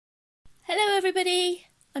everybody,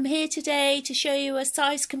 I'm here today to show you a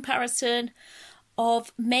size comparison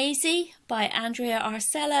of Maisie by Andrea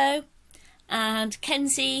Arcello and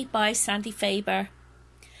Kenzie by Sandy Faber.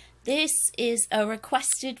 This is a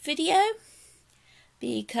requested video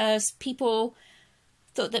because people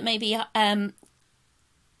thought that maybe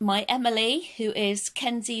my Emily, who is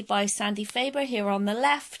Kenzie by Sandy Faber here on the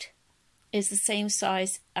left, is the same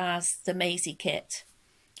size as the Maisie kit.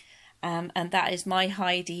 And that is my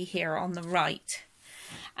Heidi here on the right.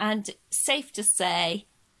 And safe to say,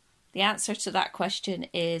 the answer to that question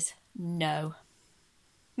is no.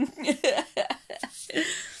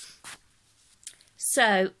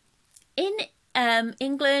 So, in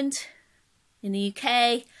England, in the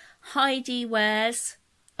UK, Heidi wears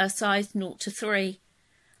a size 0 to 3.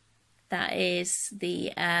 That is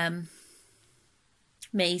the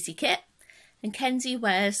Maisie kit. And Kenzie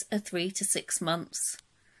wears a 3 to 6 months.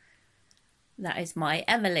 That is my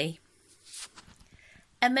Emily.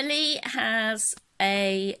 Emily has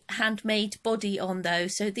a handmade body on though,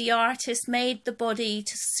 so the artist made the body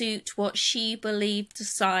to suit what she believed the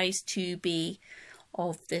size to be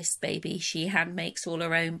of this baby. She hand makes all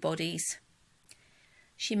her own bodies.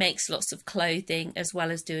 She makes lots of clothing as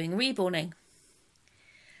well as doing reborning.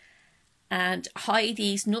 And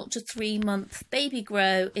Heidi's 0 to 3 month baby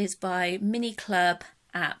grow is by Mini Club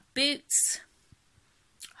at Boots.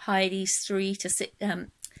 Heidi's 3 to 6,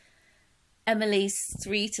 Emily's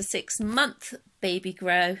 3 to 6 month baby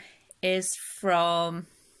grow is from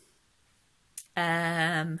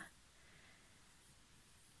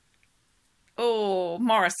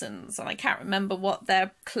Morrison's, and I can't remember what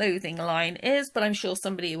their clothing line is, but I'm sure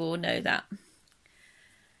somebody will know that.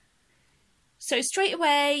 So straight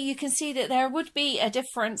away you can see that there would be a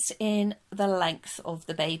difference in the length of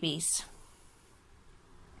the babies.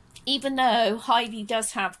 Even though Heidi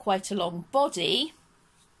does have quite a long body,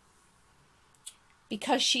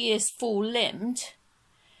 because she is full-limbed,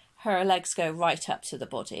 her legs go right up to the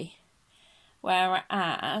body.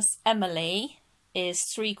 Whereas Emily is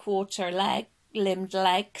 3/4 limbed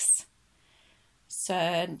legs.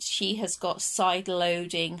 So she has got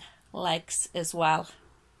side-loading legs as well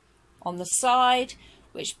on the side,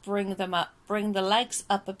 which bring the legs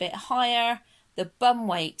up a bit higher. The bum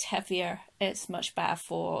weight heavier. It's much better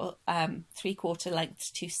for 3/4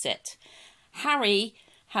 length to sit. Harry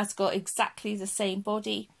has got exactly the same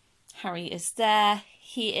body. Harry is there.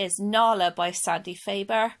 He is Nala by Sandy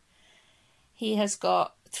Faber. He has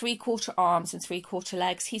got 3/4 arms and 3/4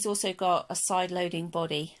 legs. He's also got a side loading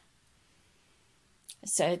body.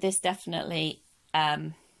 So this definitely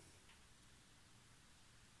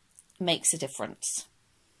makes a difference.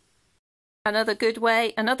 Another good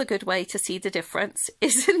way to see the difference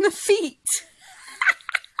is in the feet.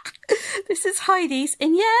 This is Heidi's,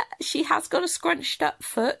 and yeah, she has got a scrunched up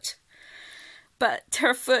foot, but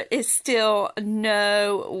her foot is still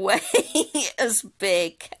no way as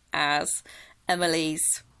big as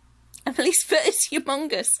Emily's. Emily's foot is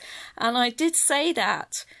humongous, and I did say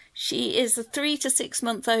that. She is a 3 to 6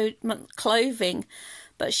 month clothing,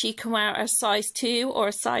 but she can wear a size 2 or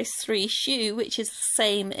a size 3 shoe, which is the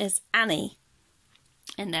same as Annie.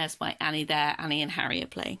 And there's my Annie there. Annie and Harry are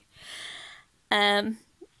playing.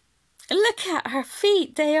 Look at her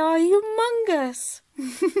feet. They are humongous.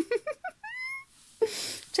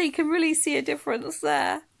 So you can really see a difference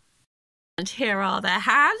there. And here are their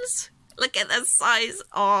hands. Look at the size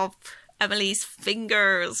of Emily's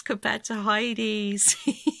fingers compared to Heidi's.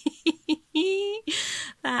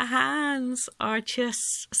 Their hands are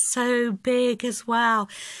just so big as well.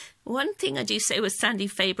 One thing I do say with Sandy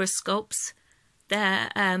Faber sculpts,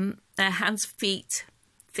 their hands, feet,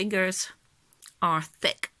 fingers are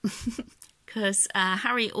thick, because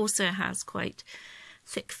Harry also has quite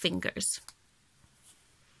thick fingers,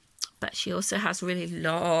 but she also has really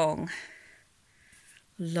long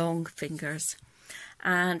fingers,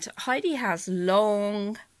 and Heidi has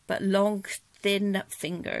long thin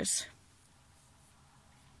fingers.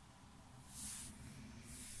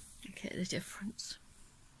 Look at the difference.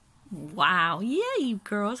 Wow, yeah, you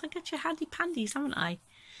girls, I got your handy pandies, haven't I?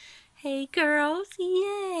 Hey girls,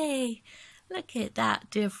 yay! Look at that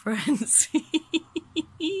difference.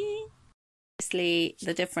 Obviously,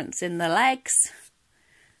 the difference in the legs.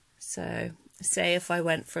 So, say if I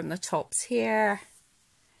went from the tops here,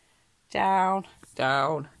 down,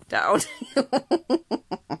 down, down.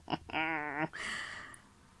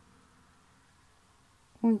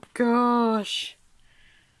 Oh gosh.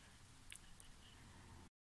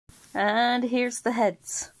 And here's the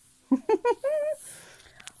heads.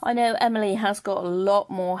 I know Emily has got a lot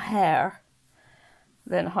more hair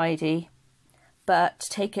than Heidi, but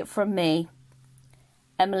take it from me,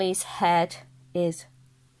 Emily's head is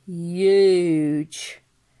huge.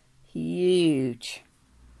 Huge.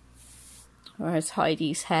 Whereas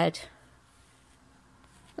Heidi's head,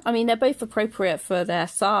 I mean, they're both appropriate for their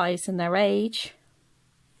size and their age,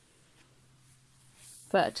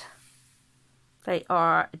 but they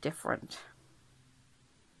are different.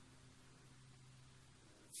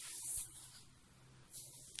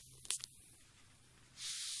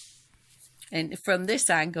 And from this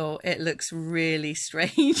angle, it looks really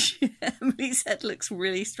strange. Emily's head looks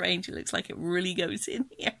really strange. It looks like it really goes in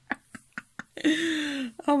here.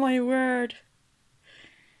 Oh my word.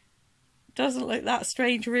 Doesn't look that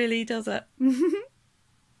strange really, does it?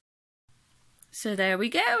 So there we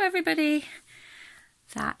go, everybody.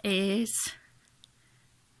 That is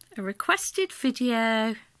a requested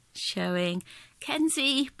video showing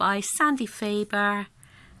Kenzie by Sandy Faber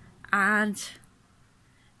and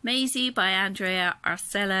Maisie by Andrea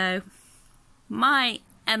Arcello, my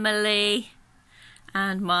Emily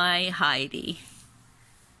and my Heidi.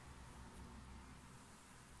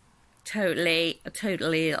 Totally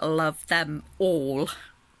love them all.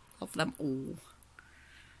 Love them all.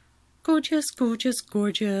 Gorgeous, gorgeous,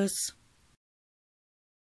 gorgeous.